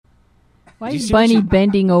Why is Bunny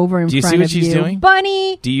bending over in front of you? Do you see what she's doing?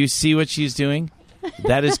 Bunny! Do you see what she's doing?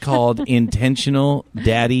 That is called intentional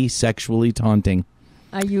daddy sexually taunting.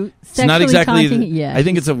 Are you sexually It's not exactly. taunting? Yeah, I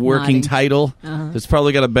think it's a working nodding. title. It's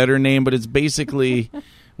probably got a better name, but it's basically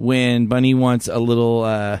when Bunny wants a little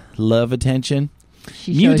love attention.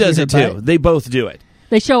 Mew does it too. They both do it.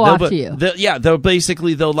 They show off to you.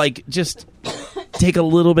 They'll like just take a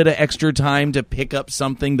little bit of extra time to pick up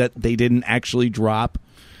something that they didn't actually drop.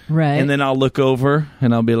 Right. And then I'll look over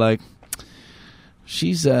and I'll be like,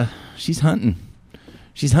 she's hunting.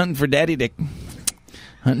 She's hunting for daddy dick.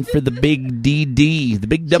 Hunting for the big DD, the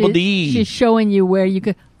big double D. She's showing you where you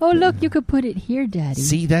could. Oh, look, you could put it here, Daddy.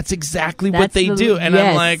 See, that's exactly what they do. And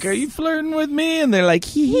I'm like, are you flirting with me? And they're like,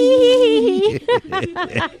 hee.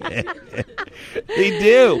 They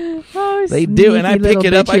do. Oh, they do. And I pick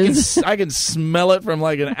it up. Bitches. I can smell it from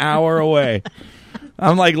like an hour away.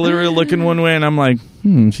 I'm like literally looking one way and I'm like,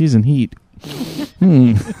 she's in heat. I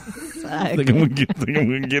think I'm going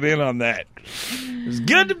to get in on that. It's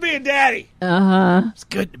good to be a daddy. It's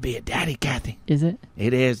good to be a daddy, Kathy. Is it?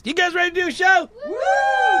 It is. You guys ready to do a show? Woo!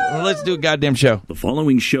 Well, let's do a goddamn show. The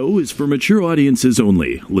following show is for mature audiences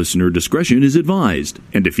only. Listener discretion is advised.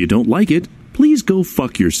 And if you don't like it, please go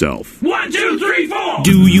fuck yourself. 1, 2, 3, 4.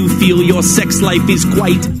 Do you feel your sex life is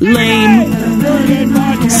quite lame?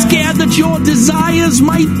 Scared that your desires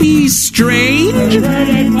might be strange?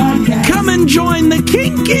 Come and join the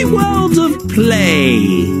kinky world of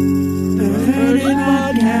play.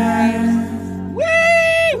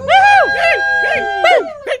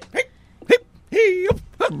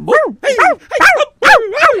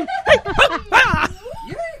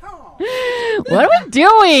 What are we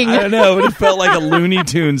doing? I don't know, but it felt like a Looney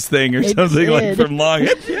Tunes thing or something like from long.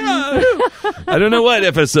 I don't know what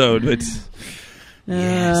episode, but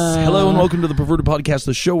yes. Hello and welcome to the Perverted Podcast,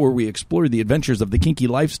 the show where we explore the adventures of the kinky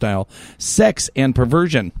lifestyle, sex, and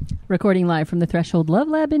perversion. Recording live from the Threshold Love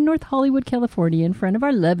Lab in North Hollywood, California, in front of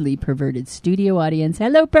our lovely perverted studio audience.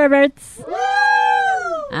 Hello, perverts. Woo!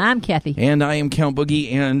 I'm Kathy. And I am Count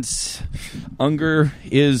Boogie, and Unger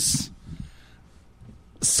is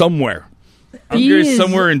somewhere. Unger is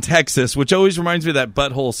somewhere in Texas, which always reminds me of that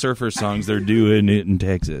Butthole Surfer songs. They're doing it in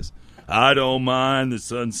Texas. I don't mind the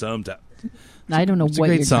sun sometimes. I don't know what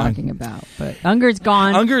you're talking about, but Unger's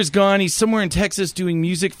gone. Unger's gone. He's somewhere in Texas doing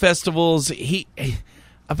music festivals. I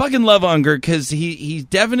fucking love Unger because he's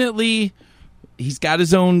definitely he's got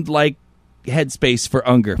his own like headspace for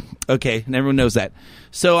Unger. Okay, and everyone knows that.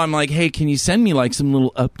 So I'm like, hey, can you send me like some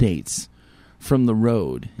little updates from the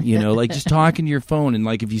road? You know, like just talking to your phone and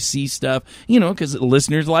like if you see stuff, you know, because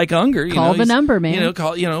listeners like Unger, you call know, the number, man. You know,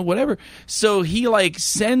 call whatever. So he like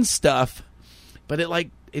sends stuff, but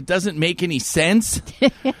it doesn't make any sense.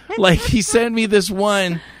 Like he sent me this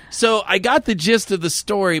one. So I got the gist of the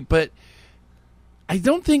story, but I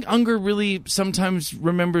don't think Unger really sometimes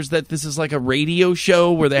remembers that this is like a radio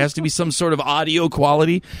show where there has to be some sort of audio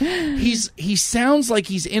quality. He sounds like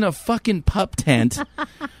he's in a fucking pup tent,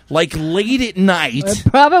 like late at night. It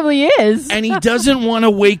probably is. And he doesn't want to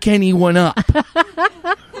wake anyone up.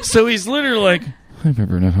 So he's literally like, hi,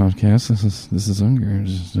 Peppernet Podcast. This is Unger.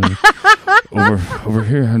 Just, over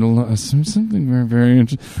here, I don't know something very, very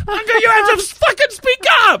interesting. Unger, you have to fucking speak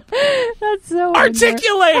up. That's so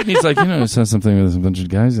articulate. And he's like, you know, I saw something with a bunch of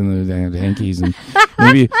guys in the hankies, and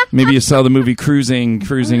maybe you saw the movie Cruising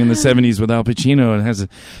in the 70s with Al Pacino, and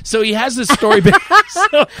so he has this story.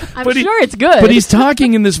 I'm sure it's good, but he's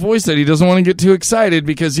talking in this voice that he doesn't want to get too excited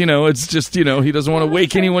because it's just he doesn't want to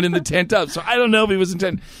wake anyone in the tent up. So I don't know if he was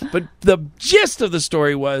intended, but the gist of the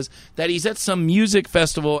story was that he's at some music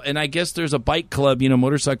festival, and I guess there's a bike club,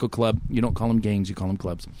 motorcycle club. You don't call them gangs, you call them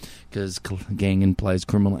clubs, because gang implies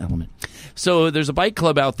criminal element. So there's a bike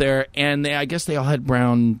club out there, and I guess they all had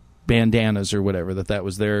brown bandanas or whatever, that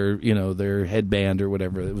was their their headband or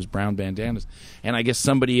whatever. It was brown bandanas, and I guess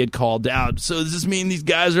somebody had called out, so does this mean these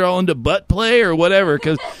guys are all into butt play or whatever?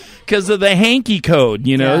 Because of the hanky code,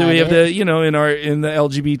 we have the in the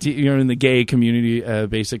LGBT, in the gay community,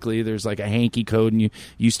 basically there's like a hanky code, and you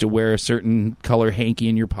used to wear a certain color hanky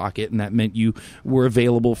in your pocket, and that meant you were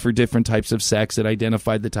available for different types of sex that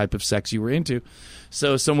identified the type of sex you were into.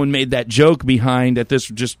 So someone made that joke behind at this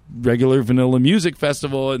just regular vanilla music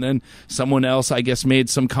festival, and then someone else, I guess, made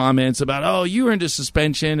some comments about, oh, you were into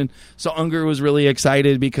suspension. And so Unger was really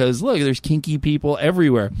excited because, look, there's kinky people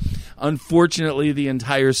everywhere. Unfortunately, the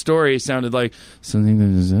entire story sounded like something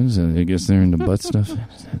that I guess they're into butt stuff.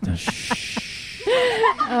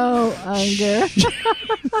 Oh, Unger.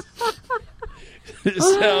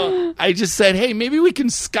 So I just said, hey, maybe we can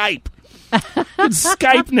Skype.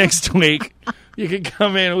 Skype next week. you can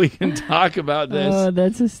come in and we can talk about this. Oh,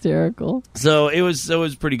 that's hysterical. So it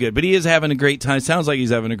was pretty good. But he is having a great time. Sounds like he's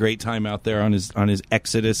having a great time out there on his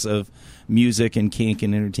exodus of music and kink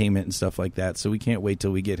and entertainment and stuff like that. So we can't wait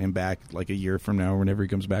till we get him back like a year from now or whenever he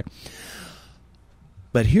comes back.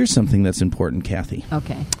 But here's something that's important, Kathy.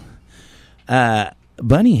 Okay.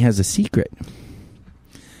 Bunny has a secret.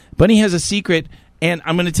 Bunny has a secret, and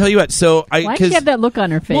I'm going to tell you what. So Why does she have that look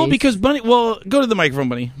on her face? Well, because Bunny... Well, go to the microphone,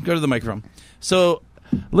 Bunny. Go to the microphone. So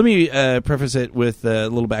let me preface it with a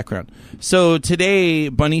little background. So today,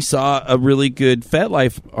 Bunny saw a really good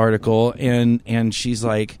FetLife article, and she's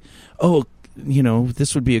like, oh, you know,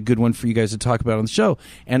 this would be a good one for you guys to talk about on the show.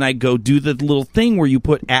 And I go, do the little thing where you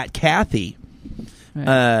put @Kathy.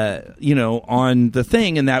 Right. You know, on the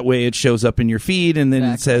thing, and that way it shows up in your feed, and then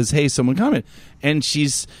it says, "Hey, someone comment." And she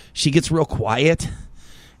gets real quiet,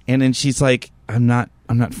 and then she's like, "I'm not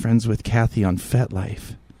friends with Kathy on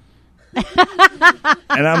FetLife."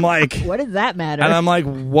 And I'm like, "What does that matter?" And I'm like,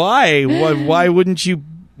 "Why? Why wouldn't you?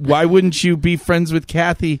 Why wouldn't you be friends with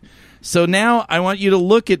Kathy?" So now I want you to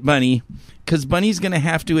look at Bunny. Because Bunny's going to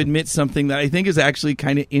have to admit something that I think is actually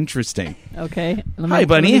kind of interesting. Okay. Hi,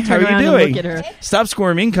 Bunny. How are you doing? Stop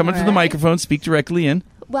squirming. Come up to the microphone. Speak directly in.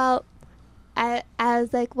 Well, I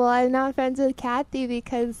was like, well, I'm not friends with Kathy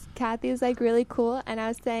because Kathy's, like, really cool. And I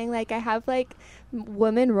was saying, like, I have, like,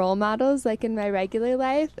 women role models, like, in my regular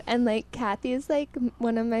life. And, like, Kathy's, like,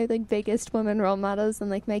 one of my, like, biggest women role models in,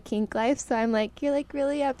 like, my kink life. So I'm like, you're, like,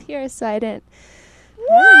 really up here. So I didn't...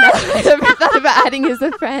 I never thought about adding you as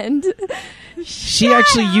a friend. She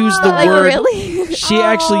actually used the word. Really? She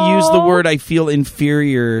actually used the word. I feel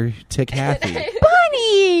inferior to Kathy.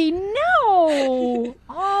 Bunny, no.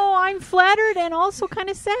 Oh, I'm flattered and also kind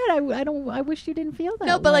of sad. I wish you didn't feel that.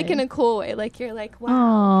 No, but way. like in a cool way. Like you're like,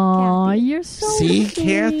 wow. Oh, you're so sweet.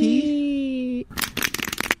 Kathy.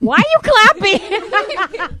 Why are you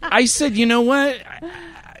clapping? I said, you know what?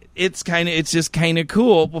 It's just kind of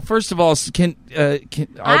cool. Well, first of all,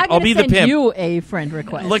 I'll be the pimp. You a friend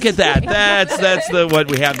request. Look at that. That's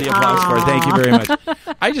what we have the applause for. Thank you very much.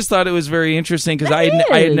 I just thought it was very interesting because I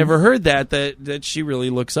had never heard that she really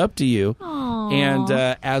looks up to you, and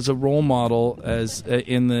as a role model as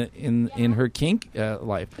in her kink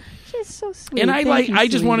life. She's so sweet. And I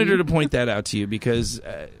just wanted her to point that out to you because.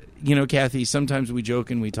 You know, Kathy, sometimes we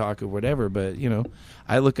joke and we talk or whatever, but, you know,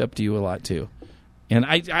 I look up to you a lot, too. And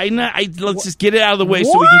let's just get it out of the way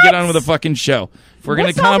so we can get on with the fucking show. If we're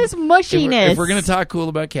What's all this mushiness? If we're going to talk cool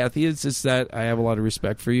about Kathy, it's just that I have a lot of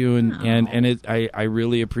respect for you, and I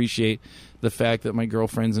really appreciate the fact that my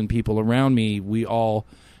girlfriends and people around me, we all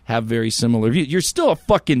have very similar views. You're still a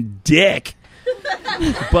fucking dick.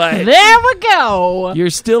 But there we go.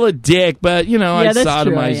 You're still a dick, but, you know, I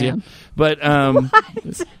sodomize you. But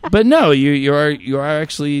but no, you are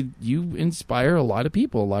actually, you inspire a lot of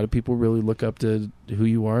people. A lot of people really look up to who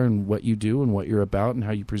you are and what you do and what you're about and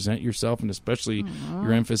how you present yourself, and especially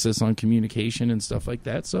your emphasis on communication and stuff like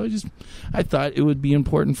that. So I thought it would be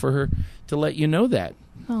important for her to let you know that.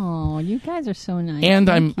 Oh, you guys are so nice. And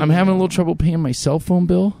I'm having a little trouble paying my cell phone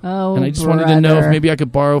bill. Oh, and I just wanted to know if maybe I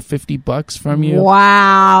could borrow $50 from you.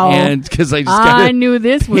 Wow! And because I knew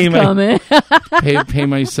this was coming. pay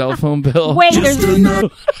my cell phone bill. Wait,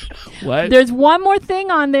 what? There's one more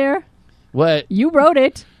thing on there. What? You wrote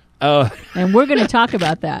it. Oh, and we're going to talk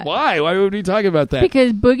about that. Why? Why would we talk about that?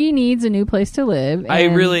 Because Boogie needs a new place to live. I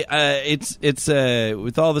really, it's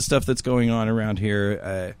with all the stuff that's going on around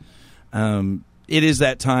here. It is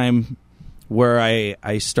that time where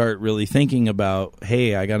I start really thinking about,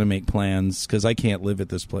 hey, I got to make plans because I can't live at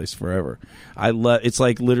this place forever. It's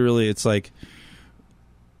like literally, it's like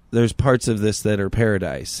there's parts of this that are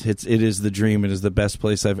paradise. It is the dream. It is the best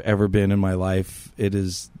place I've ever been in my life. It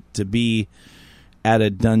is to be at a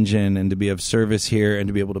dungeon and to be of service here and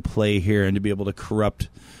to be able to play here and to be able to corrupt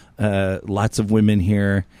lots of women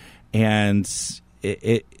here. And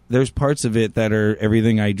there's parts of it that are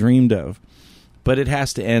everything I dreamed of. But it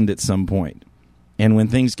has to end at some point. And when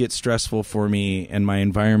things get stressful for me and my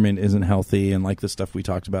environment isn't healthy, and like the stuff we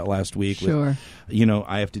talked about last week, sure. With,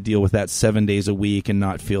 I have to deal with that 7 days a week and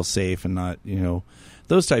not feel safe and not,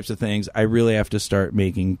 those types of things, I really have to start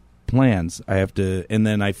making plans. And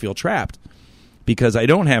then I feel trapped because I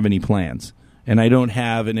don't have any plans. And I don't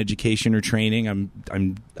have an education or training.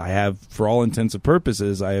 I have, for all intents and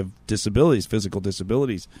purposes, I have disabilities, physical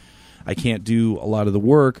disabilities. I can't do a lot of the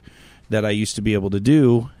work that I used to be able to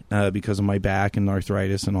do because of my back and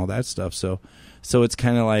arthritis and all that stuff. So it's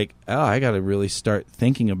kind of like, I got to really start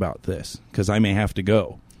thinking about this because I may have to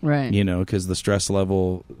go. Right. Because the stress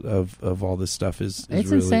level of all this stuff is it's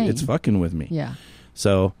really insane. It's fucking with me. Yeah.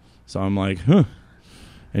 So I'm like,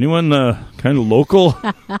 anyone kind of local?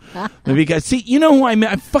 Maybe guys. See, you know who I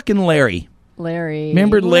met? Fucking Larry. Larry.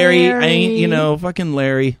 Remember Larry? Fucking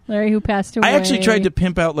Larry. Larry who passed away. I actually tried to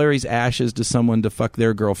pimp out Larry's ashes to someone to fuck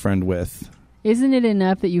their girlfriend with. Isn't it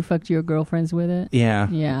enough that you fucked your girlfriends with it? Yeah,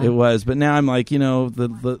 it was. But now I'm like,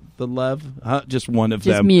 the love, just one of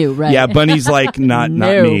them. Just you, right? Yeah, Bunny's like, not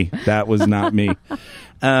No. me. That was not me.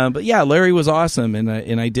 But yeah, Larry was awesome, and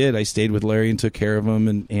I did. I stayed with Larry and took care of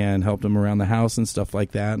him and helped him around the house and stuff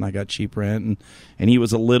like that. And I got cheap rent, and he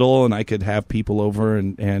was a little, and I could have people over,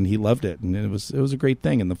 and he loved it, and it was a great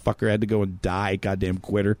thing. And the fucker had to go and die, goddamn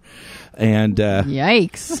quitter. And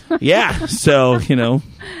yikes! Yeah, so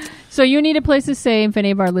So you need a place to stay. If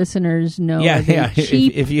any of our listeners know,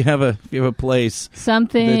 cheap, if you have a place,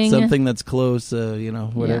 something that's close,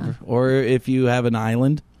 whatever, or if you have an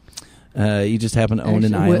island. You just happen to own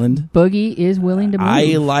an island. Boogie is willing to move.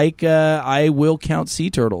 I will count sea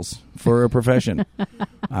turtles for a profession.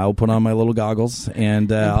 I'll put on my little goggles and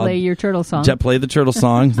play your turtle song. Play the turtle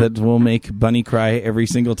song that will make Bunny cry every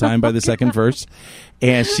single time by the second verse.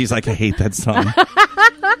 And she's like, I hate that song.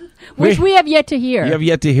 Which we have yet to hear. You have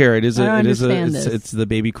yet to hear. It's the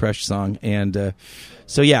Baby Crush song. And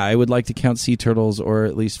so yeah, I would like to count sea turtles or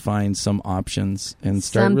at least find some options and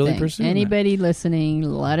start really pursuing Anybody listening,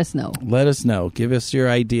 let us know. Let us know. Give us your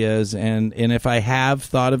ideas. And if I have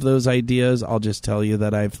thought of those ideas, I'll just tell you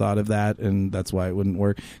that I've thought of that, and that's why it wouldn't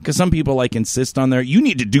work. Because some people insist on you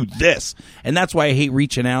need to do this. And that's why I hate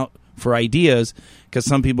reaching out for ideas, because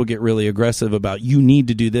some people get really aggressive about you need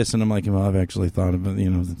to do this, and I'm like, well, I've actually thought about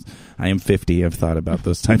I am 50. I've thought about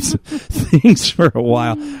those types of things for a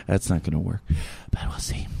while. That's not going to work, but we'll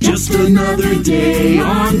see. Just another day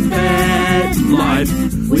on Fat Life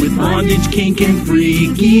with bondage, kink, and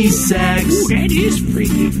freaky sex. Ooh, that is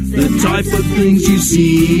freaky. The type of things you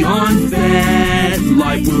see on Fat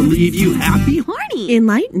Life will leave you happy, horny,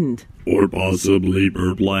 enlightened, or possibly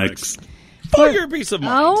perplexed. For your peace of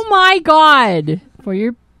mind. Oh my God! For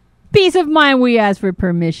your peace of mind, we asked for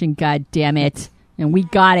permission. God damn it, and we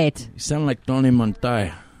got it. You sound like Tony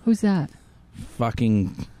Montaya. Who's that?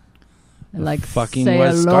 Fucking say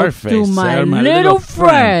was hello Scarface. to my little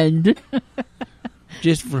friend.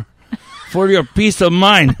 Just for your peace of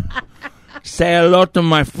mind, say hello to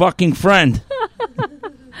my fucking friend.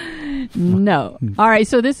 No. All right,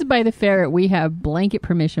 so this is by the Ferret. We have blanket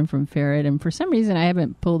permission from Ferret, and for some reason I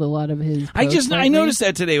haven't pulled a lot of his posts I noticed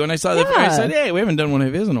that today when I saw the Ferret. I said, hey, we haven't done one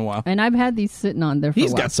of his in a while. And I've had these sitting on there for a while.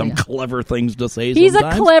 He's got some clever things to say. He's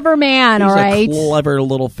sometimes. a clever man, all right? He's a clever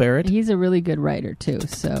little ferret. He's a really good writer, too.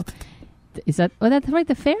 So, is that... Oh, that's right,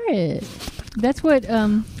 the Ferret. That's what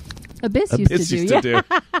Abyss used to do.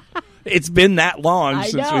 It's been that long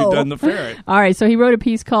since we've done the Ferret. All right, so he wrote a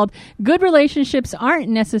piece called "Good Relationships Aren't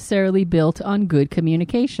Necessarily Built on Good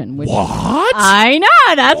Communication." Which what? I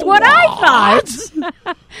know, that's what I thought.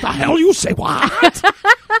 The hell you say what?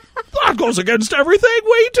 That goes against everything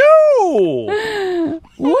we do.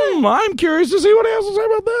 I'm curious to see what he has to say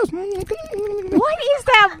about this. What is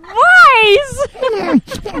that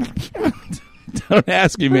voice? Don't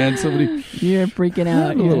ask me, man. You're freaking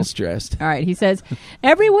out. I'm a little stressed. All right. He says,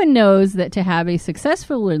 everyone knows that to have a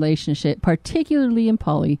successful relationship, particularly in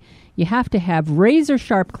poly, you have to have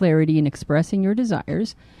razor-sharp clarity in expressing your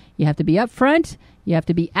desires. You have to be upfront. You have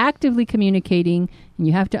to be actively communicating. And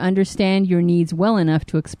you have to understand your needs well enough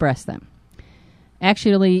to express them.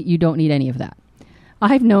 Actually, you don't need any of that.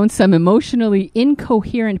 I've known some emotionally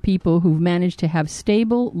incoherent people who've managed to have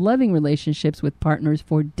stable, loving relationships with partners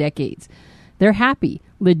for decades. They're happy,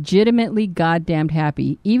 legitimately goddamned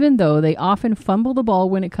happy, even though they often fumble the ball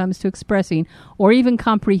when it comes to expressing or even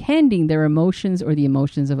comprehending their emotions or the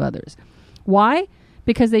emotions of others. Why?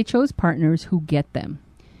 Because they chose partners who get them.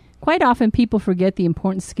 Quite often, people forget the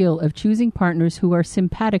important skill of choosing partners who are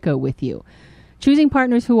simpatico with you. Choosing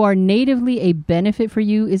partners who are natively a benefit for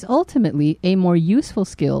you is ultimately a more useful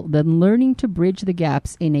skill than learning to bridge the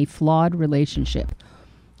gaps in a flawed relationship.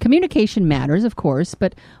 Communication matters, of course,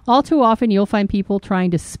 but all too often you'll find people trying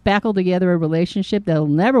to spackle together a relationship that'll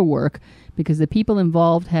never work because the people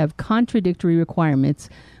involved have contradictory requirements,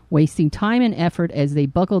 wasting time and effort as they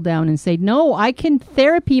buckle down and say, no, I can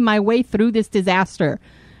therapy my way through this disaster.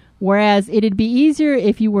 Whereas it'd be easier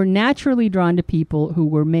if you were naturally drawn to people who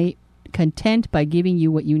were content by giving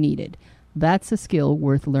you what you needed. That's a skill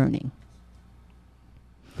worth learning.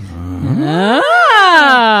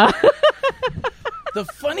 The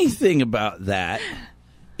funny thing about that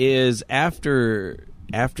is after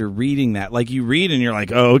reading that, like you read and you're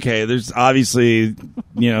like, oh, okay, there's obviously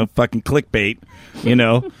fucking clickbait.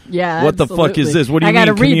 Yeah, what the fuck is absolutely. this? What do you I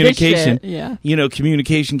gotta mean read this communication? shit. Yeah.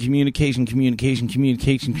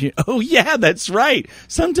 Communication. Oh yeah, that's right.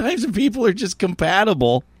 Sometimes people are just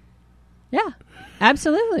compatible. Yeah,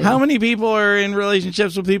 absolutely. How many people are in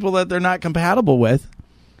relationships with people that they're not compatible with?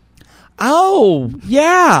 Oh,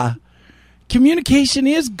 yeah. Communication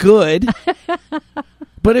is good.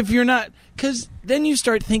 But if you're not, because then you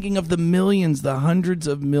start thinking of the millions, the hundreds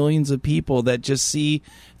of millions of people that just see,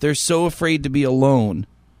 they're so afraid to be alone.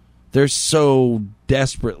 They're so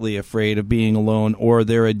desperately afraid of being alone, or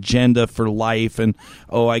their agenda for life. And,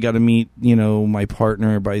 I got to meet, my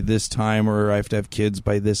partner by this time, or I have to have kids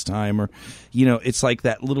by this time. Or, it's like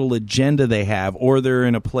that little agenda they have. Or they're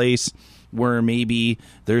in a place where maybe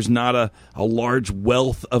there's not a large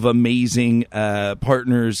wealth of amazing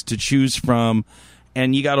partners to choose from.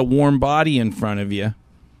 And you got a warm body in front of you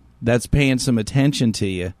that's paying some attention to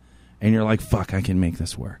you. And you're like, fuck, I can make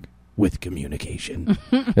this work. With communication,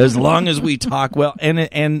 as long as we talk well, and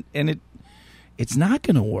it's not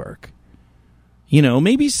going to work.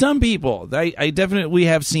 Maybe some people. I definitely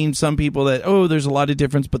have seen some people that there's a lot of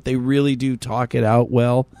difference, but they really do talk it out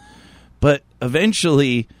well. But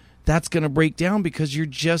eventually, that's going to break down because you're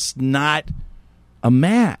just not a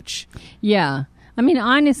match. Yeah. I mean,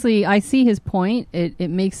 honestly, I see his point. It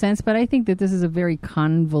makes sense, but I think that this is a very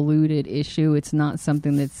convoluted issue. It's not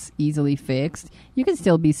something that's easily fixed. You can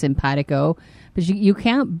still be simpatico, but you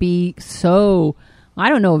can't be so... I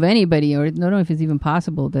don't know of anybody, or I don't know if it's even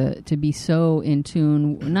possible to be so in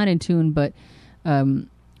tune, not in tune, but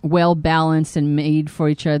well-balanced and made for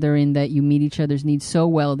each other, in that you meet each other's needs so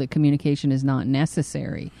well that communication is not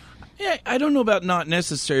necessary. Yeah, I don't know about not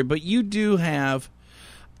necessary, but you do have...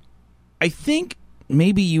 I think...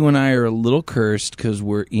 Maybe you and I are a little cursed because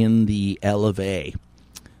we're in the LA,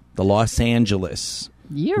 the Los Angeles.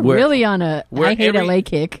 You're really on a I hate LA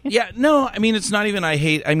kick. Yeah, no, I mean, it's not even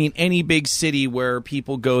any big city where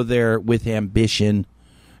people go there with ambition,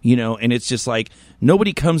 and it's just like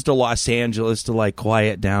nobody comes to Los Angeles to like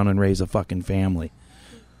quiet down and raise a fucking family.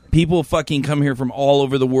 People fucking come here from all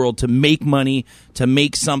over the world to make money, to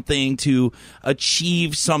make something, to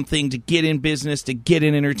achieve something, to get in business, to get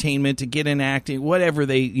in entertainment, to get in acting, whatever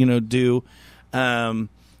they, do.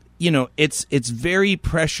 It's very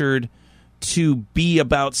pressured to be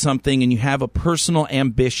about something, and you have a personal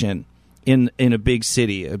ambition in a big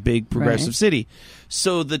city, a big progressive city.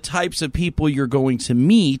 So the types of people you're going to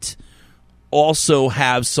meet also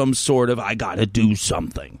have some sort of, I got to do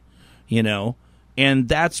something, And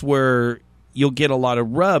that's where you'll get a lot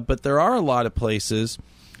of rub, but there are a lot of places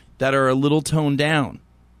that are a little toned down.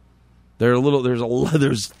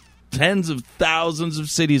 There's tens of thousands of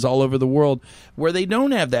cities all over the world where they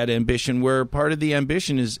don't have that ambition, where part of the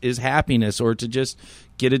ambition is happiness, or to just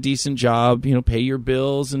get a decent job, pay your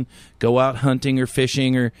bills and go out hunting or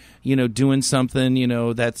fishing or, doing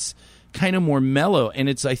something, that's kind of more mellow. And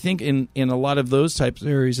it's, I think in a lot of those types of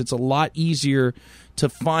areas, it's a lot easier to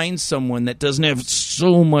find someone that doesn't have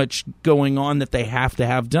so much going on that they have to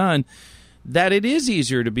have done, that it is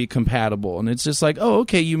easier to be compatible. And it's just like,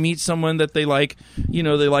 okay, you meet someone that they like, they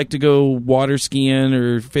like to go water skiing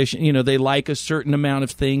or fishing, they like a certain amount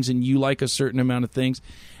of things and you like a certain amount of things.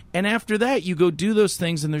 And after that, you go do those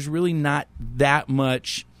things and there's really not that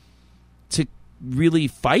much to really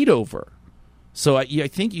fight over. So I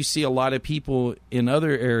think you see a lot of people in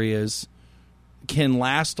other areas can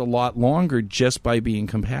last a lot longer just by being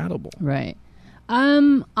compatible. Right.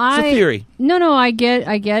 It's a theory. No, I get it.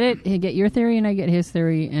 I get your theory and I get his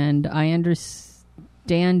theory, and I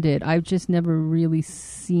understand it. I've just never really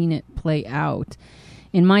seen it play out.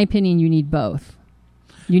 In my opinion, you need both.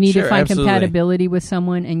 You need to find compatibility with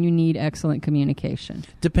someone, and you need excellent communication.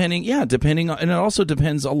 Depending on, and it also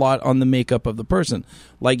depends a lot on the makeup of the person.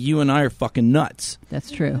 Like you and I are fucking nuts. That's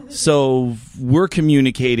true. So we're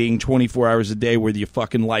communicating 24 hours a day whether you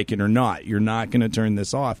fucking like it or not. You're not going to turn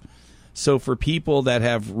this off. So for people that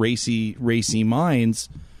have racy minds,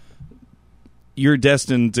 you're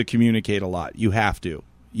destined to communicate a lot. You have to.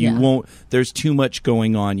 You won't. There's too much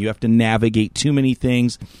going on. You have to navigate too many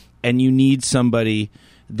things, and you need somebody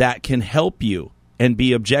that can help you and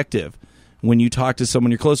be objective. When you talk to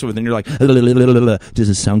someone you're closer with and you're like, does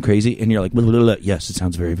this sound crazy? And you're like, yes, it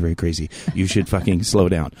sounds very, very crazy. You should fucking slow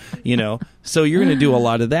down. So you're going to do a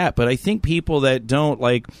lot of that. But I think people that don't,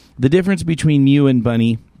 like, the difference between you and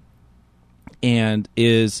Bunny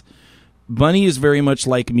is Bunny is very much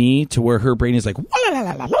like me, to where her brain is like,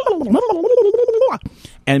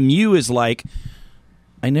 and Mew is like,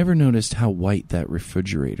 I never noticed how white that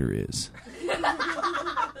refrigerator is.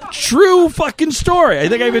 true fucking story. I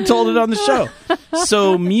think I even told it on the show.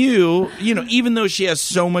 So Mew, even though she has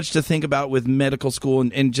so much to think about with medical school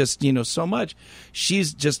and just, so much,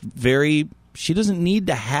 she's just she doesn't need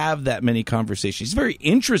to have that many conversations. She's very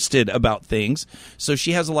interested about things, so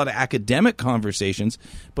she has a lot of academic conversations.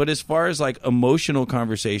 But as far as like emotional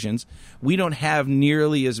conversations, we don't have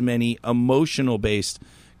nearly as many emotional-based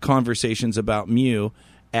conversations about Mew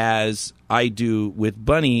as I do with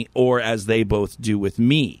Bunny or as they both do with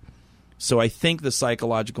me. So I think the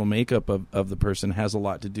psychological makeup of the person has a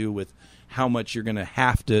lot to do with how much you're going to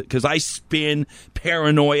have to, because I spin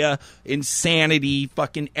paranoia, insanity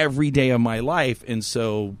fucking every day of my life. And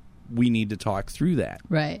so we need to talk through that.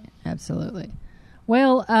 Right. Absolutely.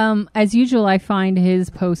 Well, as usual, I find his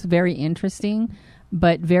posts very interesting,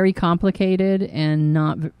 but very complicated and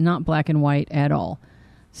not black and white at all.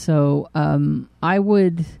 So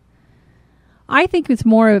I think it's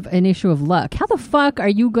more of an issue of luck. How the fuck are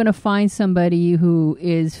you going to find somebody who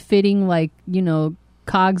is fitting like,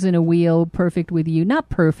 cogs in a wheel, perfect with you? Not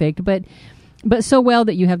perfect, but so well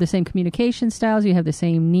that you have the same communication styles, you have the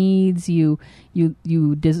same needs, you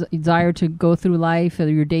desire to go through life or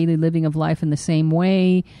your daily living of life in the same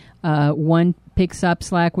way. One picks up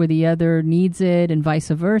slack where the other needs it, and vice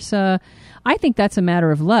versa. I think that's a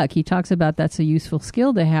matter of luck. He talks about that's a useful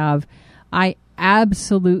skill to have. I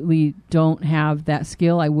absolutely don't have that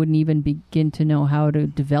skill. I wouldn't even begin to know how to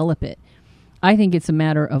develop it. I think it's a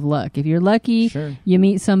matter of luck. If you're lucky, sure, you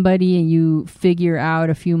meet somebody and you figure out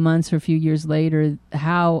a few months or a few years later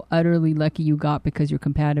how utterly lucky you got because your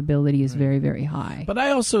compatibility is very, very high. But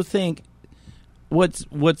I also think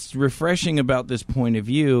what's refreshing about this point of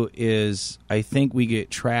view is I think we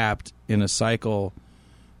get trapped in a cycle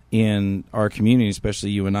in our community,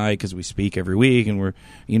 especially you and I, because we speak every week and we're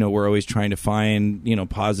always trying to find,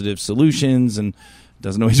 positive solutions, and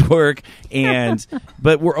doesn't always work.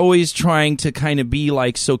 But we're always trying to kind of be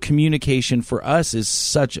like, so communication for us is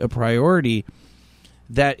such a priority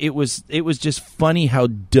that it was just funny how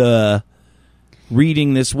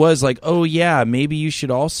reading this was like, oh yeah, maybe you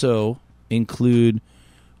should also include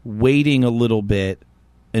waiting a little bit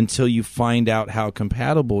until you find out how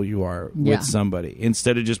compatible you are with somebody,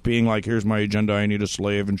 instead of just being like, here's my agenda, I need a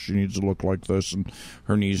slave and she needs to look like this and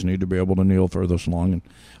her knees need to be able to kneel for this long,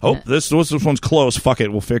 and this one's close, fuck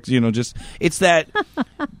it, we'll fix, just it's that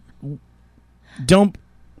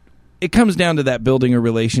it comes down to that building a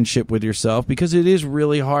relationship with yourself, because it is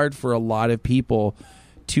really hard for a lot of people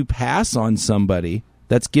to pass on somebody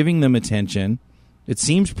that's giving them attention. It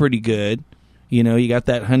seems pretty good. You got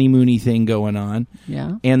that honeymoony thing going on.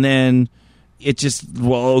 Yeah. And then it just,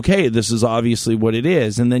 okay, this is obviously what it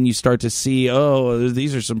is. And then you start to see,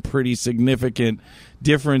 these are some pretty significant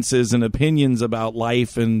differences and opinions about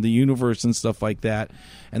life and the universe and stuff like that.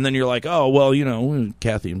 And then you're like,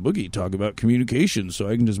 Kathy and Boogie talk about communication, so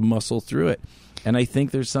I can just muscle through it. And I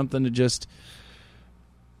think there's something to just,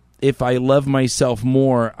 if I love myself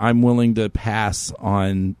more, I'm willing to pass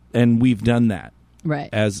on, and we've done that. Right.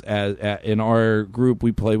 As in our group,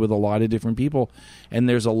 we play with a lot of different people, and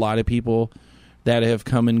there's a lot of people that have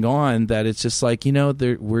come and gone that it's just like,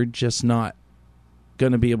 we're just not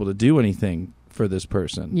going to be able to do anything for this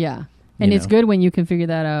person. Yeah. And it's good when you can figure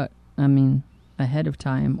that out, ahead of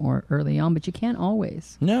time or early on, but you can't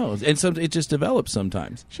always. No. And it just develops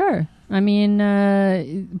sometimes. Sure.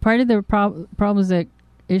 Part of the problems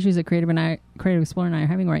issues that Creative Explorer and I are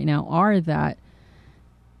having right now are that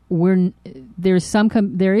there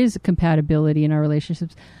is compatibility in our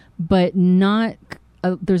relationships, but not.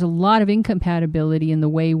 There's a lot of incompatibility in the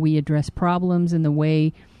way we address problems and the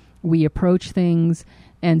way we approach things,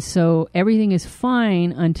 and so everything is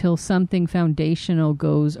fine until something foundational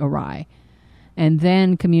goes awry, and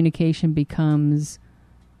then communication becomes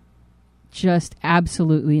just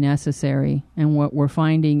absolutely necessary. And what we're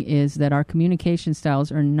finding is that our communication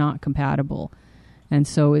styles are not compatible, and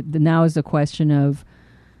so now is the question of,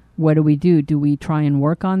 what do we do? Do we try and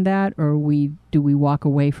work on that, or do we walk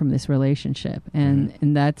away from this relationship? And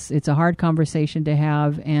it's a hard conversation to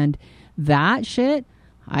have. And that shit,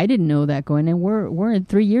 I didn't know that going in. We're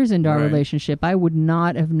 3 years into our relationship. I would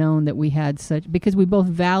not have known that we had because we both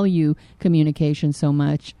value communication so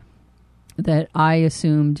much that I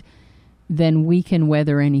assumed then we can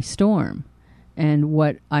weather any storm. And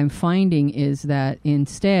what I'm finding is that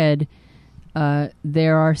instead,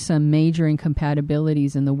 there are some major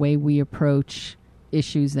incompatibilities in the way we approach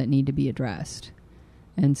issues that need to be addressed.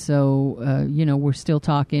 And so, we're still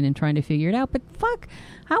talking and trying to figure it out. But fuck,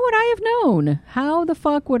 how would I have known? How the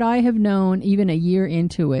fuck would I have known even a year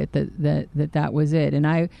into it that was it? And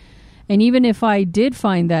And even if I did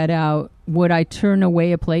find that out, would I turn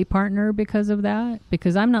away a play partner because of that?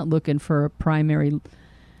 Because I'm not looking for a primary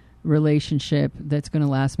relationship that's going to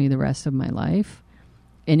last me the rest of my life.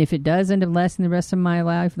 And if it does end up lasting the rest of my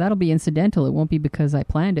life, that'll be incidental. It won't be because I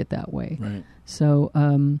planned it that way. Right. So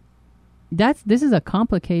this is a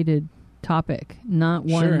complicated topic, not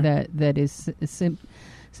one that is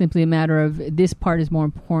simply a matter of this part is more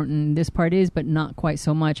important, this part is, but not quite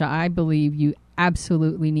so much. I believe you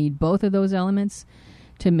absolutely need both of those elements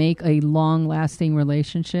to make a long-lasting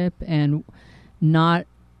relationship, and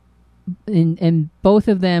both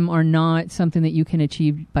of them are not something that you can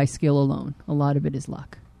achieve by skill alone. A lot of it is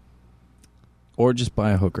luck. Or just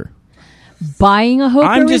buy a hooker. Buying a hooker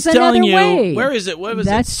I'm just is telling another you, way. where is it? What was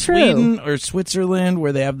That's it? true. Sweden or Switzerland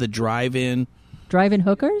where they have the drive-in? Drive-in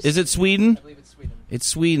hookers? Is it Sweden? I believe it's Sweden. It's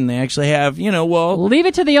Sweden. They actually have, Leave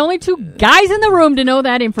it to the only two guys in the room to know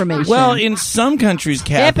that information. Well, in some countries,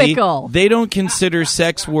 Kathy, Typical. they don't consider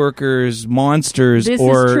sex workers monsters This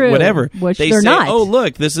or is true, whatever. which they they're say, not. "Oh,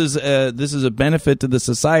 look, this is a benefit to the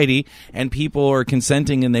society, and people are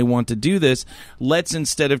consenting and they want to do this. Let's,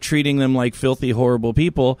 instead of treating them like filthy, horrible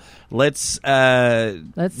people, let's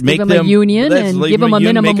make give them a union and give them a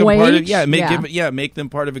minimum wage. Make them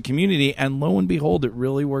part of a community, and lo and behold, it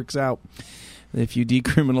really works out." If you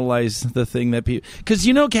decriminalize the thing that people... Because,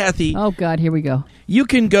 Kathy... Oh, God, here we go. You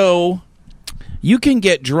can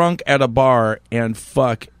get drunk at a bar and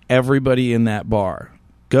fuck everybody in that bar.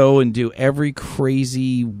 Go and do every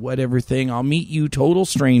crazy whatever thing. I'll meet you, total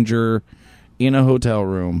stranger, in a hotel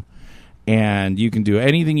room. And you can do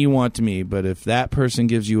anything you want to me. But if that person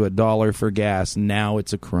gives you $1 for gas, now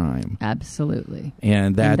it's a crime. Absolutely.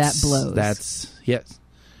 And that blows. Yes.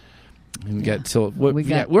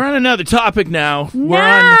 We're on another topic now. We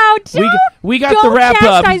got the wrap up.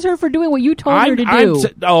 Don't chastise her for doing what you told her to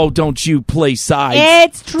do. Don't you play sides?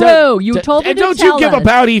 It's true. You told her to don't tell you give us. a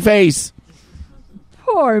pouty face.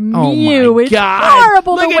 Poor Mew. Oh my it's God.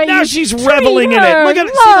 horrible Look the at way now you she's treat reveling in it. her. Look at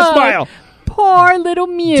her. See the smile. Poor little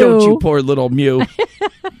Mew. Don't you poor little Mew.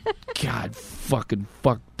 God, fucking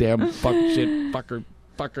fuck, damn, fuck, shit, fucker.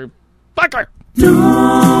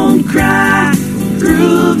 Don't cry,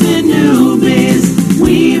 groovy newbies.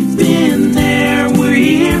 We've been there, we're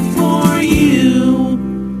here for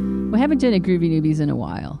you. We haven't done a Groovy Newbies in a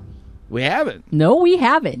while. We haven't. No, we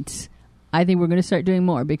haven't. I think we're going to start doing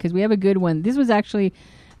more because we have a good one. This was actually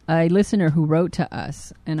a listener who wrote to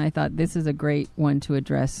us, and I thought this is a great one to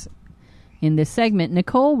address in this segment.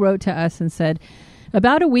 Nicole wrote to us and said,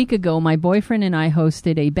 about a week ago, my boyfriend and I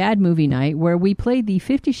hosted a bad movie night where we played the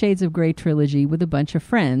 50 Shades of Grey trilogy with a bunch of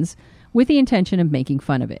friends with the intention of making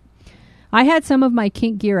fun of it. I had some of my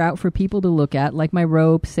kink gear out for people to look at, like my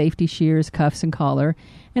rope, safety shears, cuffs, and collar,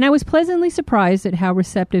 and I was pleasantly surprised at how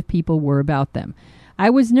receptive people were about them. I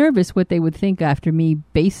was nervous what they would think after me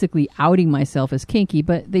basically outing myself as kinky,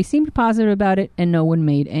 but they seemed positive about it and no one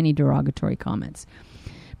made any derogatory comments.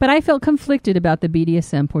 But I felt conflicted about the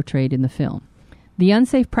BDSM portrayed in the film. The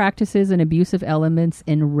unsafe practices and abusive elements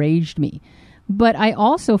enraged me, but I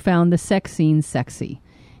also found the sex scenes sexy.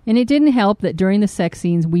 And it didn't help that during the sex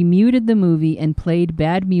scenes we muted the movie and played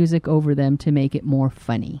bad music over them to make it more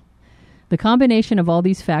funny. The combination of all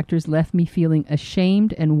these factors left me feeling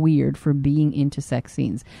ashamed and weird for being into sex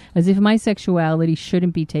scenes, as if my sexuality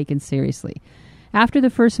shouldn't be taken seriously. After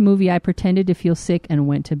the first movie, I pretended to feel sick and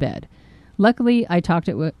went to bed. Luckily, I talked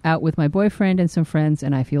it out with my boyfriend and some friends,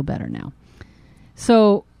 and I feel better now.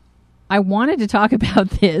 So I wanted to talk about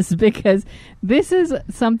this because this is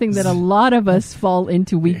something that a lot of us fall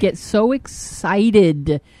into. We get so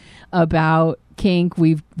excited about kink.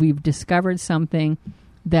 We've discovered something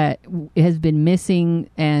that has been missing,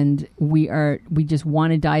 and we just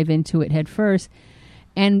want to dive into it head first.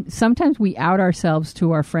 And sometimes we out ourselves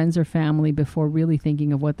to our friends or family before really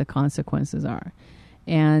thinking of what the consequences are.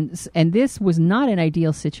 And this was not an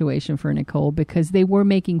ideal situation for Nicole because they were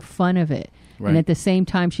making fun of it. Right. And at the same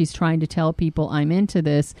time, she's trying to tell people, I'm into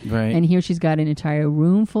this. Right. And here she's got an entire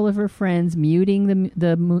room full of her friends muting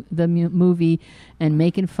the movie and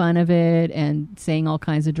making fun of it and saying all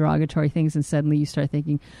kinds of derogatory things. And suddenly you start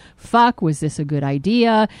thinking, fuck, was this a good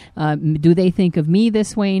idea? Do they think of me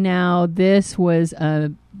this way now? This was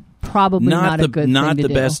probably not a good thing to do. Not the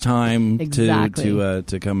best time exactly.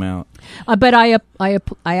 to come out. But I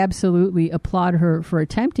absolutely applaud her for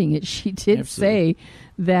attempting it. She did say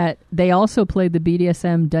that they also played the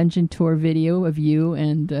BDSM dungeon tour video of you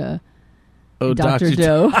and Dr.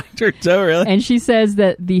 Doe. Dr. Doe, really? And she says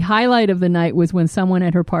that the highlight of the night was when someone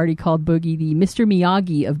at her party called Boogie the Mr.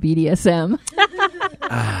 Miyagi of BDSM.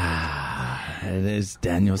 It is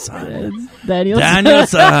Daniel-san.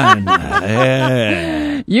 Daniel-san.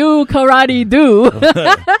 Yeah. You karate do.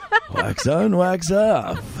 Wax on, wax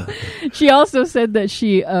off. She also said that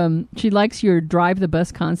she likes your drive the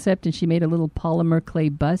bus concept, and she made a little polymer clay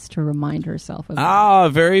bus to remind herself of it. Ah,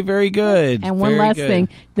 very, very good. And one very last good. thing,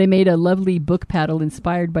 they made a lovely book paddle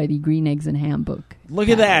inspired by the Green Eggs and Ham book. Look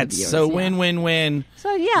at that. Videos, So yeah. win.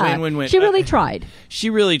 So yeah, Win. she really tried.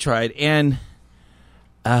 She really tried. And,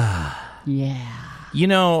 Yeah. you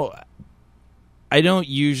know, I don't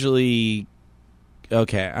usually...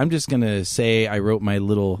 Okay, I'm just going to say I wrote my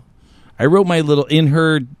little in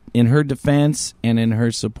her defense and in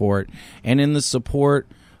her support and in the support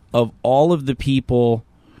of all of the people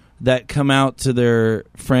that come out to their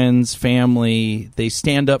friends, family. They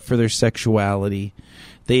stand up for their sexuality.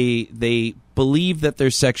 They believe that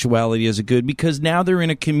their sexuality is a good, because now they're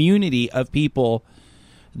in a community of people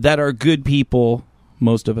that are good people.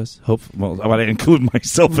 Most of us, hopefully. Well, I include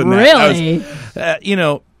myself in that.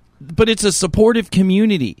 Really? But it's a supportive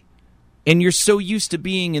community. And you're so used to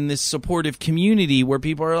being in this supportive community where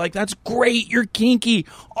people are like, that's great, you're kinky,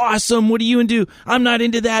 awesome, what are you into? I'm not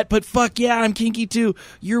into that, but fuck yeah, I'm kinky too.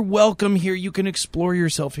 You're welcome here. You can explore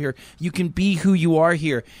yourself here. You can be who you are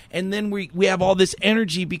here. And then we have all this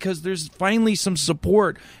energy because there's finally some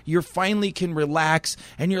support. You finally can relax,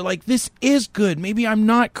 and you're like, this is good. Maybe I'm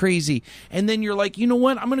not crazy. And then you're like, you know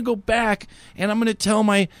what? I'm going to go back, and I'm going to tell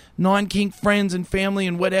my non-kink friends and family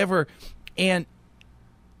and whatever. And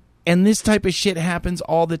this type of shit happens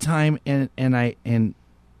all the time, and I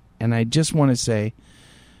just want to say,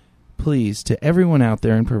 please, to everyone out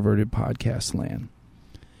there in Perverted Podcast Land,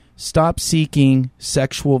 stop seeking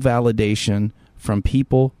sexual validation from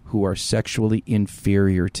people who are sexually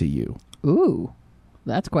inferior to you. Ooh,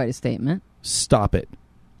 that's quite a statement. Stop it.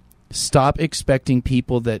 Stop expecting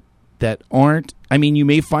people that aren't. I mean, you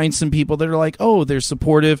may find some people that are like, oh, they're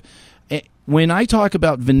supportive. When I talk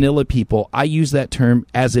about vanilla people, I use that term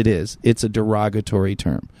as it is. It's a derogatory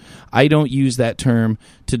term. I don't use that term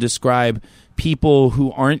to describe people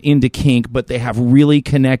who aren't into kink, but they have really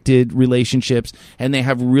connected relationships and they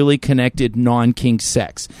have really connected non-kink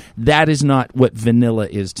sex. That is not what vanilla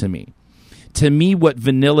is to me. To me, what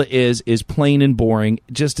vanilla is plain and boring,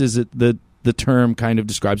 just as the term kind of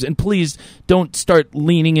describes it. And please don't start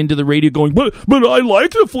leaning into the radio going, but I like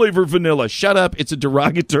the flavor vanilla. Shut up. It's a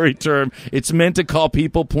derogatory term. It's meant to call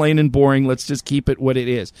people plain and boring. Let's just keep it what it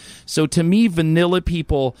is. So to me, vanilla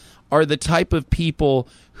people are the type of people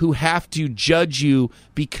who have to judge you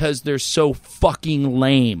because they're so fucking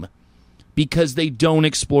lame. Because they don't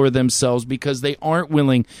explore themselves, because they aren't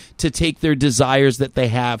willing to take their desires that they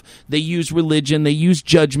have. They use religion, they use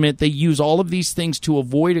judgment, they use all of these things to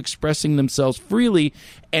avoid expressing themselves freely.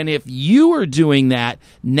 And if you are doing that,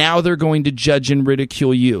 now they're going to judge and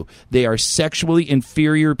ridicule you. They are sexually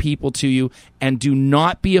inferior people to you, and do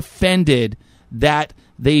not be offended that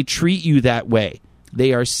they treat you that way.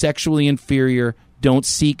 They are sexually inferior. Don't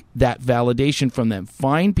seek that validation from them.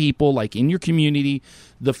 Find people like in your community,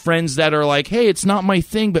 the friends that are like, hey, it's not my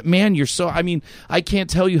thing, but man, you're so... I mean, I can't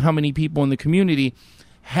tell you how many people in the community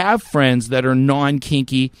have friends that are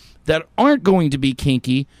non-kinky, that aren't going to be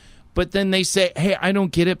kinky, but then they say, hey, I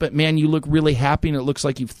don't get it, but man, you look really happy and it looks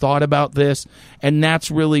like you've thought about this, and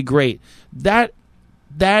that's really great. That's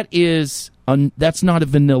not a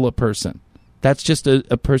vanilla person. That's just a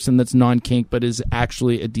person that's non-kink but is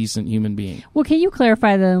actually a decent human being. Well, can you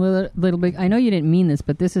clarify that a little bit? I know you didn't mean this,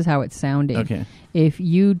 but this is how it's sounding. Okay. If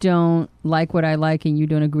you don't like what I like and you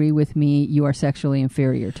don't agree with me, you are sexually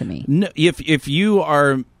inferior to me. No, if you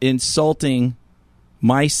are insulting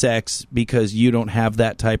my sex because you don't have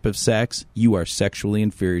that type of sex, you are sexually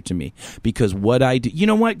inferior to me. Because what I do... You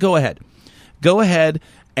know what? Go ahead. Go ahead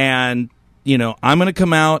and... You know, I'm going to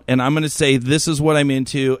come out and I'm going to say this is what I'm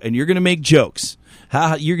into, and you're going to make jokes.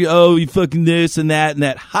 You fucking this and that and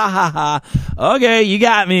that. Ha ha ha. Okay, you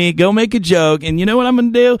got me. Go make a joke. And you know what I'm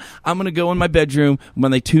going to do? I'm going to go in my bedroom with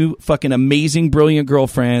my two fucking amazing, brilliant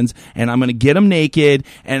girlfriends, and I'm going to get them naked,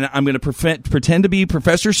 and I'm going to pretend to be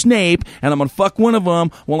Professor Snape, and I'm going to fuck one of them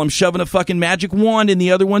while I'm shoving a fucking magic wand in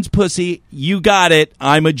the other one's pussy. You got it.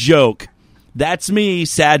 I'm a joke. That's me,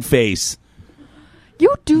 sad face.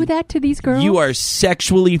 You do that to these girls? You are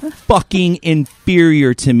sexually fucking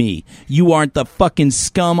inferior to me. You aren't the fucking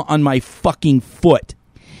scum on my fucking foot.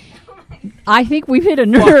 I think we've hit a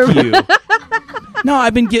nerve. Fuck you. No,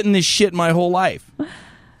 I've been getting this shit my whole life.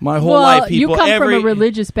 My whole life, people. You come from a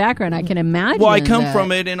religious background, I can imagine. Well, I come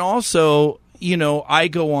from it, and also, you know, I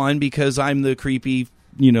go on because I'm the creepy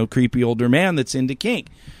older man that's into kink.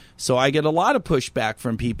 So I get a lot of pushback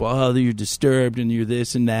from people. Oh, you're disturbed and you're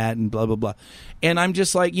this and that and blah, blah, blah. And I'm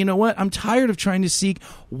just like, you know what? I'm tired of trying to seek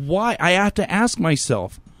why. I have to ask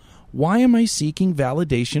myself, why am I seeking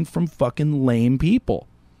validation from fucking lame people?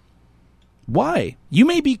 Why? You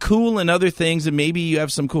may be cool in other things and maybe you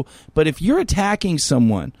have some cool, but if you're attacking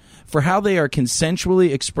someone for how they are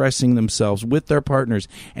consensually expressing themselves with their partners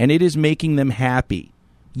and it is making them happy,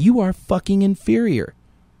 you are fucking inferior.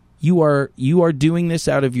 You are doing this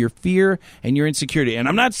out of your fear and your insecurity. And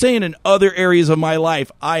I'm not saying in other areas of my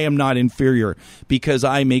life I am not inferior because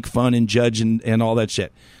I make fun and judge and all that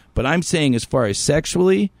shit. But I'm saying as far as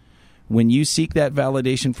sexually, when you seek that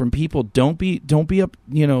validation from people, don't be up,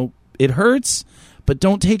 it hurts, but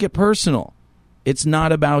don't take it personal. It's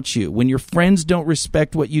not about you. When your friends don't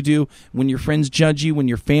respect what you do, when your friends judge you, when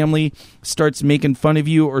your family starts making fun of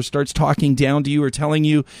you or starts talking down to you or telling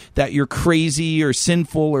you that you're crazy or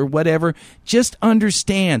sinful or whatever, just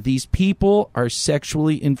understand these people are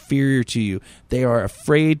sexually inferior to you. They are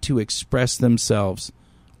afraid to express themselves.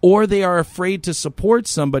 Or they are afraid to support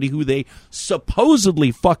somebody who they supposedly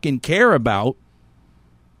fucking care about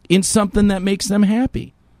in something that makes them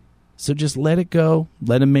happy. So just let it go,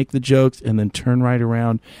 let them make the jokes, and then turn right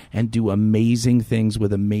around and do amazing things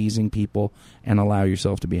with amazing people and allow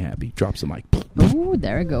yourself to be happy. Drops the mic. Oh,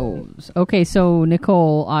 there it goes. Okay, so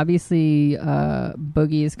Nicole, obviously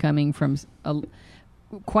Boogie is coming from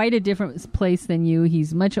quite a different place than you.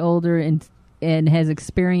 He's much older and has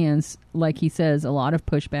experienced, like he says, a lot of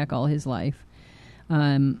pushback all his life.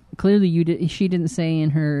 Clearly, she didn't say in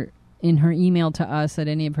her email to us that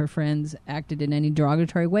any of her friends acted in any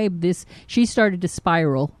derogatory way. She started to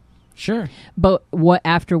spiral. Sure. But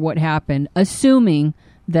after what happened, assuming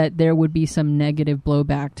that there would be some negative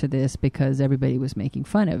blowback to this because everybody was making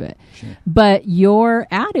fun of it. Sure. But your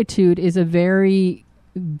attitude is a very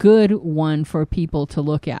good one for people to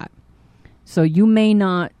look at. So you may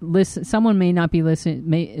not listen. Someone may not listen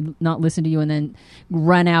to you and then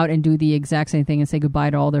run out and do the exact same thing and say goodbye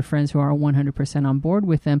to all their friends who are 100% on board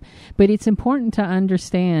with them. But it's important to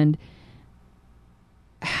understand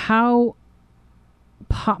how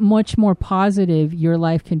much more positive your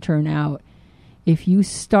life can turn out if you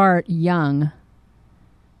start young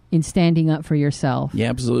in standing up for yourself. Yeah,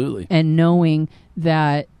 absolutely. And knowing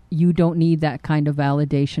that you don't need that kind of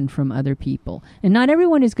validation from other people. And not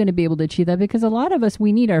everyone is going to be able to achieve that because a lot of us,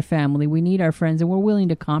 we need our family, we need our friends, and we're willing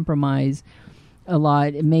to compromise a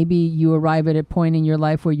lot. Maybe you arrive at a point in your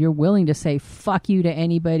life where you're willing to say fuck you to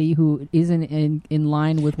anybody who isn't in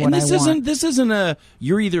line with what I want. This isn't a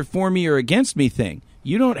you're either for me or against me thing.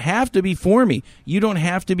 You don't have to be for me. You don't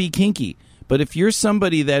have to be kinky. But if you're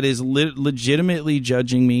somebody that is legitimately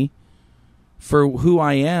judging me for who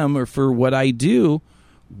I am or for what I do,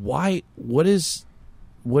 why? What is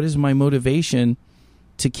my motivation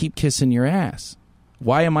to keep kissing your ass?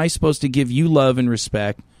 Why am I supposed to give you love and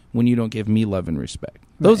respect when you don't give me love and respect?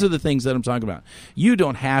 Those are the things that I'm talking about. You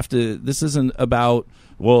don't have to. This isn't about,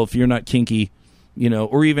 well, if you're not kinky,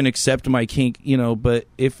 or even accept my kink, But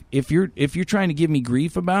if you're trying to give me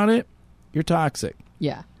grief about it, you're toxic.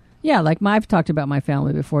 Yeah. Like I've talked about my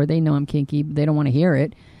family before. They know I'm kinky, but they don't want to hear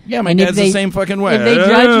it. Yeah, my dad's the same fucking way. If they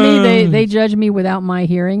judge me, they judge me without my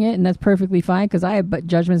hearing it, and that's perfectly fine because I have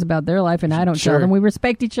judgments about their life, and I don't tell them. We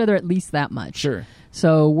respect each other at least that much. Sure.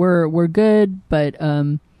 So we're good, but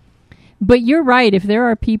you're right. If there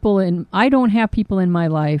are people I don't have people in my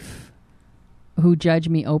life who judge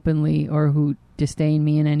me openly or who disdain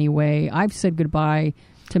me in any way. I've said goodbye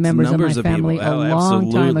to members of my family a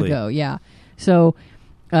long time ago. Yeah. So.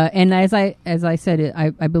 And as I said,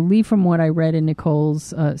 I believe from what I read in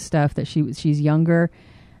Nicole's stuff that she's younger.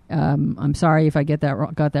 I'm sorry if I got that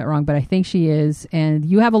wrong, but I think she is. And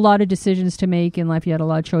you have a lot of decisions to make in life. You had a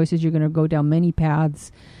lot of choices. You're going to go down many paths,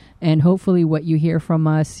 and hopefully, what you hear from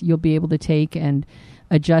us, you'll be able to take and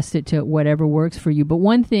adjust it to whatever works for you. But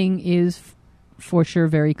one thing is for sure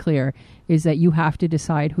very clear is that you have to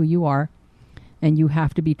decide who you are, and you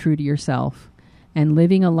have to be true to yourself. And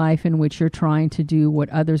living a life in which you're trying to do what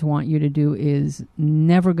others want you to do is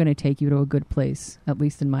never going to take you to a good place, at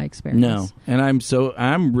least in my experience. No. And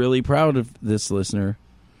I'm really proud of this listener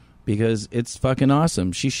because it's fucking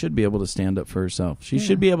awesome. She should be able to stand up for herself. She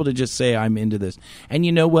should be able to just say, I'm into this. And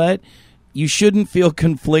you know what? You shouldn't feel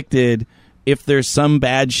conflicted if there's some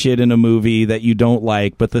bad shit in a movie that you don't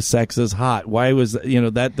like, but the sex is hot. Why was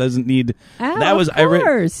that doesn't need? That was I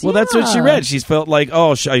read. Well, that's what she read. She's felt like,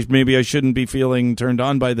 oh, maybe I shouldn't be feeling turned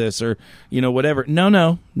on by this, or whatever.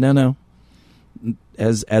 No.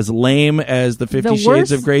 as lame as the 50 The Shades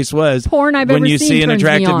worst of Grace was, porn I've when ever you seen see an turns me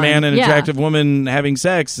attractive on. man and an Yeah. attractive woman having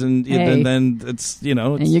sex, and Hey. then it's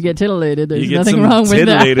And you get titillated. There's you get nothing some wrong with that.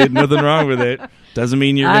 titillated. Nothing wrong with it. Doesn't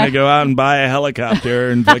mean you're going to go out and buy a helicopter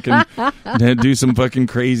and fucking do some fucking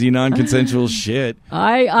crazy non-consensual shit.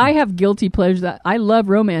 I have guilty pleasures. I love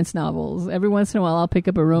romance novels. Every once in a while, I'll pick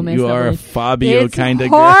up a romance You novel. are a Fabio It's kind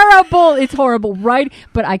of guy. horrible. It's horrible, right?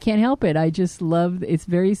 But I can't help it. I just love. It's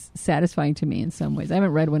very satisfying to me in some ways. I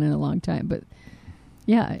haven't read one in a long time, but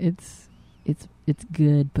yeah, it's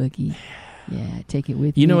good, Boogie. Yeah, take it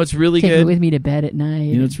with me. You know what's really take good? it with me to bed at night.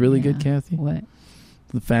 You know what's really Yeah. good, Kathy? What?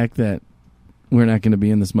 The fact that we're not going to be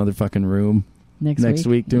in this motherfucking room next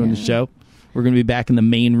week doing the Yeah. show. We're going to be back in the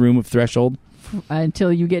main room of Threshold.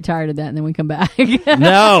 Until you get tired of that, and then we come back.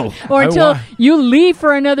 No. Or I until wa- you leave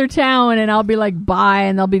for another town, and I'll be like, bye,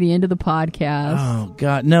 and that'll be the end of the podcast. Oh,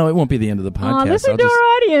 God. No, it won't be the end of the podcast. Listen I'll to just- our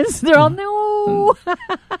audience. They're all, no.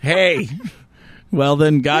 Hey. Well,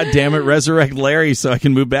 then, God damn it, resurrect Larry so I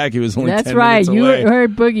can move back. He was only That's 10 right. minutes You away.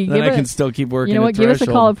 heard Boogie. Then I can still keep working. You know at what? Give us a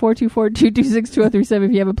Threshold. call at 424-226-2037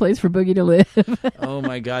 if you have a place for Boogie to live. Oh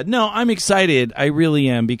my God! No, I'm excited. I really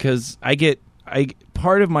am because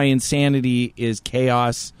part of my insanity is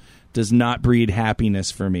chaos does not breed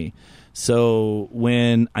happiness for me. So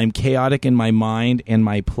when I'm chaotic in my mind and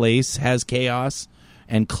my place has chaos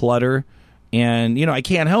and clutter, and I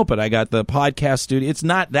can't help it. I got the podcast studio. It's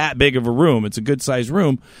not that big of a room. It's a good sized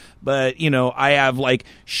room, but I have like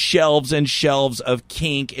shelves and shelves of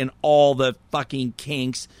kink and all the fucking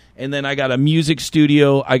kinks. And then I got a music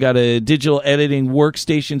studio. I got a digital editing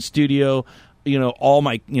workstation studio. All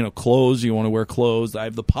my, clothes. You want to wear clothes. I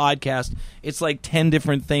have the podcast. It's like 10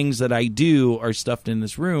 different things that I do are stuffed in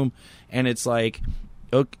this room. And it's like,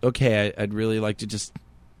 okay, I'd really like to just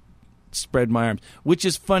spread my arms, which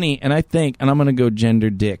is funny. And I'm going to go gender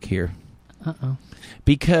dick here. Uh-oh.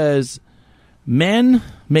 Because men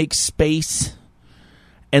make space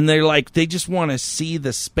and they just want to see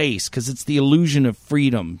the space because it's the illusion of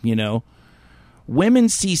freedom, Women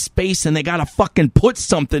see space and they gotta fucking put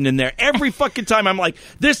something in there. Every fucking time I'm like,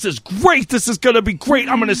 this is great, this is gonna be great.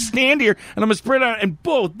 I'm gonna stand here and I'm gonna spread out, and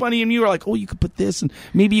both Bunny and you are like, oh, you could put this and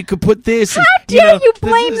maybe you could put this. How and, dare you this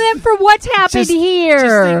blame is- them for what's happened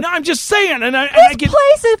here? no, I'm just saying, and I This get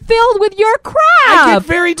place is filled with your crap. I get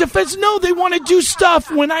very defensive. No, they want to do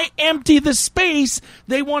stuff. When I empty the space,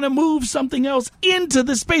 they want to move something else into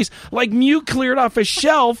the space. Like Mew cleared off a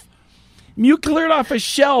shelf.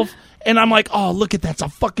 And I'm like, oh, look at that's a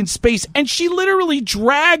fucking space. And she literally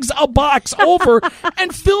drags a box over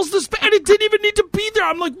and fills the space. And it didn't even need to be there.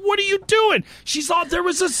 I'm like, what are you doing? She thought there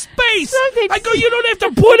was a space. I go, you don't have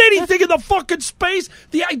to put anything in the fucking space.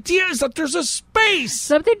 The idea is that there's a space.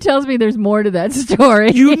 Something tells me there's more to that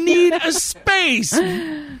story. You need a space.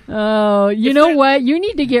 Oh, you know what? You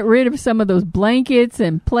need to get rid of some of those blankets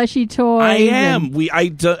and plushy toys. I am. and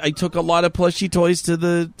I took a lot of plushy toys to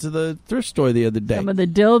the thrift store the other day. some of the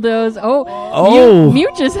dildos. Oh. Mew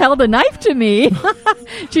just held a knife to me.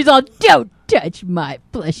 She's all, don't touch my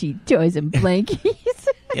plushy toys and blankets.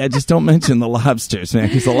 Yeah, just don't mention the lobsters, man,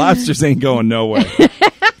 because the lobsters ain't going nowhere.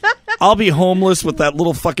 I'll be homeless with that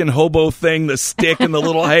little fucking hobo thing, the stick and the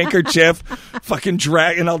little handkerchief, fucking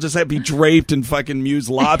drag, and I'll just be draped in fucking Mew's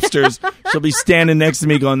lobsters. She'll be standing next to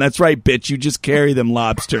me going, that's right, bitch, you just carry them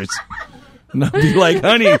lobsters. And I'll be like,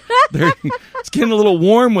 honey, it's getting a little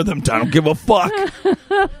warm with them. I don't give a fuck.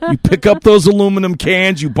 You pick up those aluminum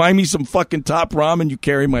cans, you buy me some fucking Top Ramen, you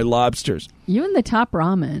carry my lobsters. You and the Top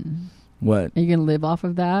Ramen. What? Are you going to live off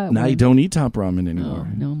of that? Now I don't eat Top Ramen anymore.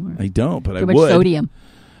 Oh, no more. I don't, but I Too much would. sodium.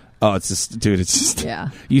 Oh, it's just, dude, it's just, Yeah.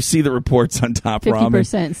 You see the reports on Top Ramen.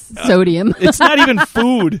 50% sodium. It's not even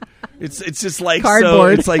food. It's just like Cardboard. So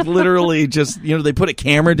it's like literally just they put a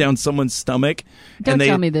camera down someone's stomach. Don't and they,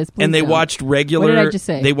 tell me this, please And they don't. watched regular. What did I just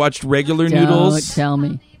say? They watched regular Don't noodles. tell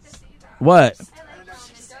me. What?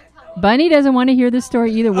 Bunny doesn't want to hear this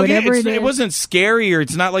story either. Whatever it is. It wasn't scary, or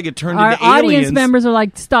it's not like it turned Our into audience aliens. members are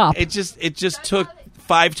like, stop. It just took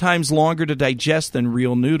 5 times longer to digest than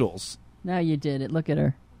real noodles. Now you did it. Look at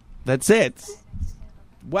her. That's it.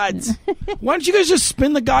 What? Why don't you guys just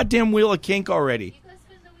spin the goddamn wheel of kink already?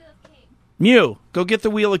 Mew, go get the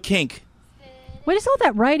wheel of kink. What is all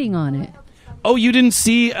that writing on it? Oh, you didn't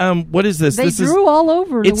see? What is this? They This drew all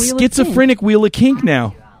over the it's wheel schizophrenic of wheel of kink now.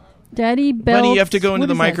 kink. Daddy Belt. Buddy, you have to go into what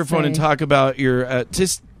the does that microphone and say? talk about your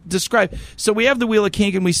describe. So we have the wheel of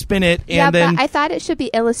kink and we spin it, and Yeah, then but I thought it should be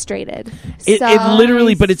illustrated. it So-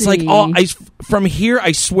 literally. But it's like see. all from here.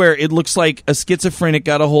 I swear, it looks like a schizophrenic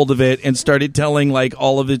got a hold of it and started telling like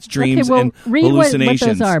all of its dreams okay, well, and read what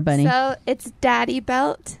hallucinations. those are, Bunny. So it's Daddy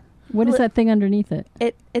Belt, What is that thing underneath it?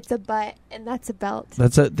 It's a butt, and that's a belt.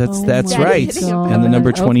 That's Oh right. God. And the number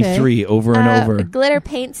Okay. 23 over and over. A glitter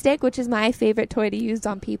paint stick, which is my favorite toy to use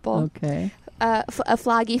on people. Okay. A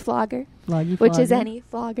floggy flogger, Floggy which is flogger. any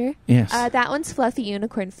flogger. Yes. That one's fluffy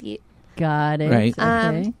unicorn feet. Got it. Right.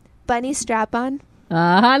 Okay. Bunny strap on.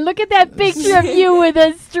 Look at that picture of you with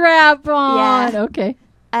a strap on. Yeah. Okay.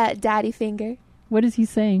 Daddy finger. What is he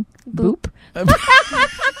saying? Boop.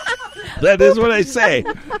 That is what I say.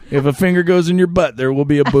 If a finger goes in your butt, there will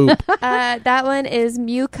be a boop. That one is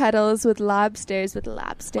Mew Cuddles with lobsters with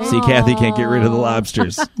lobster. See, Kathy can't get rid of the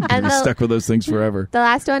lobsters. And She's the- stuck with those things forever. The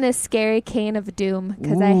last one is Scary Cane of Doom,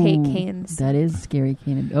 because I hate canes. That is scary,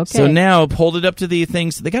 Kanan. Okay. So now, hold it up to the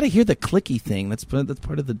things. They got to hear the clicky thing. That's part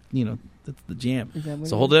of the, that's the jam. Is that what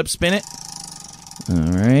So it hold it up, spin it. All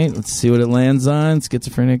right, let's see what it lands on.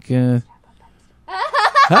 Schizophrenic.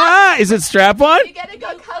 Is it strap on? You gotta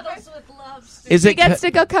go cover. Is She it? gets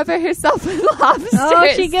to go cover herself with lobsters. Oh,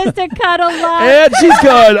 she gets to cuddle lobster. And she's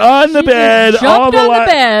gone on the She bed. just All jumped on the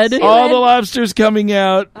bed. All the lobsters coming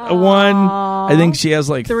out. One. I think she has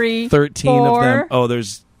like 3, 13 of 4, them. Oh,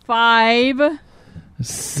 there's 5.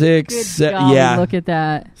 6. Good golly, Yeah, look at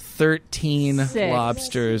that. 13 6.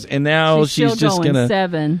 lobsters. And now she's still just going. gonna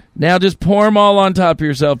 7. now just pour them all on top of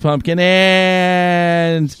yourself, Pumpkin.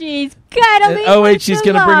 And She's cuddling. Oh, wait, with she's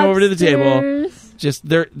the gonna bring 'em over to the table. lobsters. just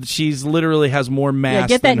there, she's literally has more mass. Yeah,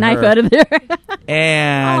 get that than knife her. out of there.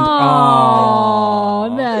 And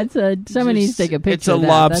oh, that's a. Someone needs to take a picture. It's a of that.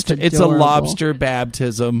 lobster. That's It's a adorable. lobster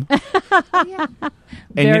baptism.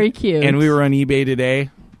 Very cute. And we were on eBay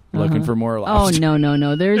today, looking for more Oh lobsters.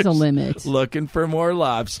 no! There's a limit. Looking for more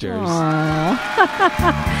lobsters.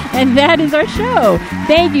 And that is our show.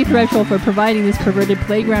 Thank you, Threshold, for providing this perverted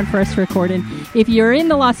playground for us to record in. If you're in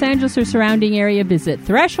the Los Angeles or surrounding area, visit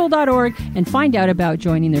threshold.org and find out about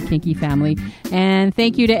joining their kinky family. And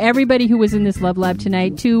thank you to everybody who was in this Love Lab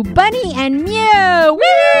tonight. To Bunny and Mew. Woo!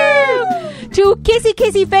 To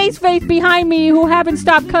Kissy Face behind me, who haven't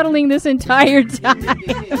stopped cuddling this entire time.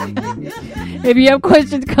 If you have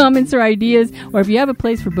questions, comments, or ideas, or if you have a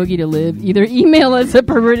place for Boogie to live, either email us at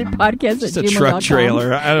pervertedpodcast@gmail.com. Just a truck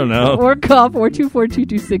trailer. I don't know. Or call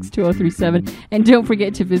 424-226-2037. And don't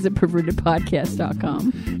forget to visit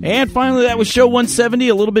pervertedpodcast.com. And finally, that was show 170,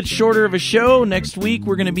 a little bit shorter of a show. Next week,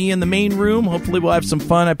 we're going to be in the main room. Hopefully, we'll have some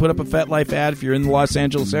fun. I put up a FetLife ad. If you're in the Los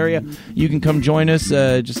Angeles area, you can come join us.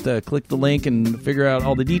 Just click the link and figure out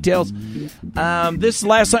all the details. This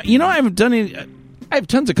last song, I haven't done any. I have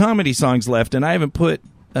tons of comedy songs left, and I haven't put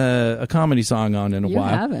a comedy song on in a while.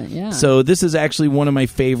 You haven't, yeah. So this is actually one of my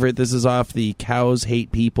favorite. This is off the Cows Hate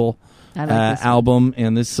People I like this one. album,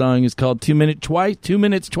 and this song is called 2 Minutes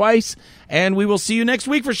Twice. And we will see you next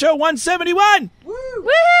week for show 171. Woo!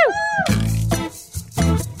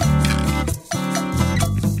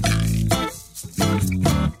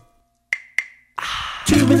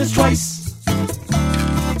 2 minutes twice.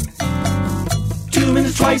 2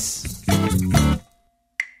 minutes twice.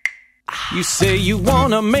 You say you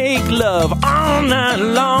wanna make love all night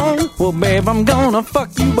long. Well, babe, I'm gonna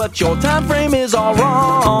fuck you, but your time frame is all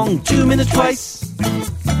wrong. 2 minutes twice.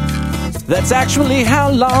 That's actually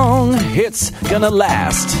how long it's gonna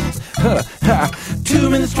last. 2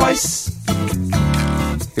 minutes twice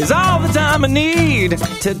is all the time I need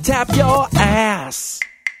to tap your ass.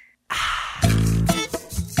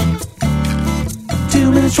 2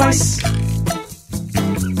 minutes twice.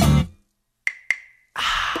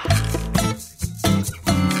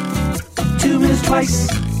 2 minutes twice.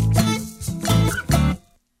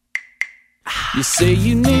 You say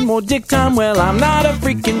you need more dick time, well, I'm not a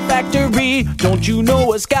freaking factory. Don't you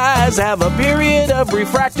know us guys have a period of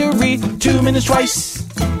refractory? 2 minutes twice.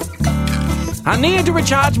 I need to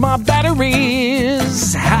recharge my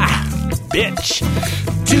batteries. Ha! Bitch.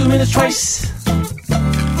 2 minutes twice.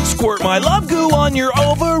 Squirt my love goo on your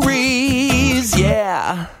ovaries.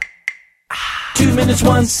 Yeah. 2 minutes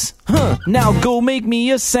once. Now go make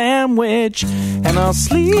me a sandwich, and I'll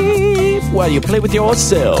sleep while you play with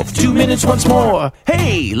yourself. 2 minutes once more.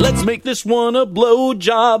 Hey, let's make this one a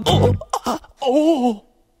blowjob. Oh.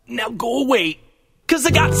 Now go away, 'cause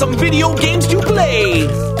I got some video games to play.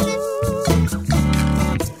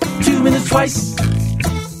 2 minutes twice.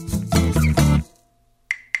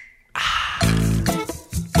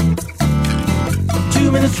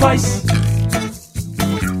 2 minutes twice.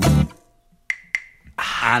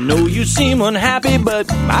 I know you seem unhappy, but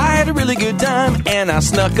I had a really good time, and I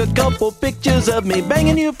snuck a couple pictures of me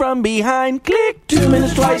banging you from behind. Click. 2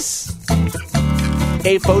 minutes twice.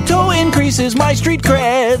 A photo increases my street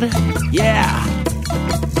cred. Yeah.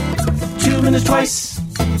 2 minutes twice.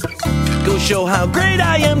 Go show how great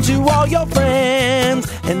I am to all your friends,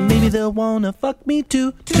 and maybe either wanna fuck me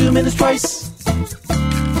too. 2 minutes twice.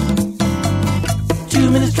 2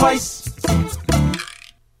 minutes twice.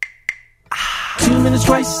 2 minutes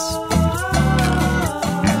twice.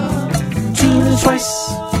 2 minutes twice.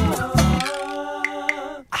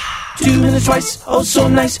 2 minutes twice, oh so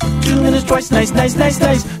nice. 2 minutes twice, nice, nice, nice,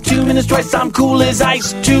 nice. 2 minutes twice, I'm cool as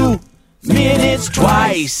ice. 2 minutes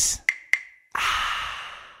twice.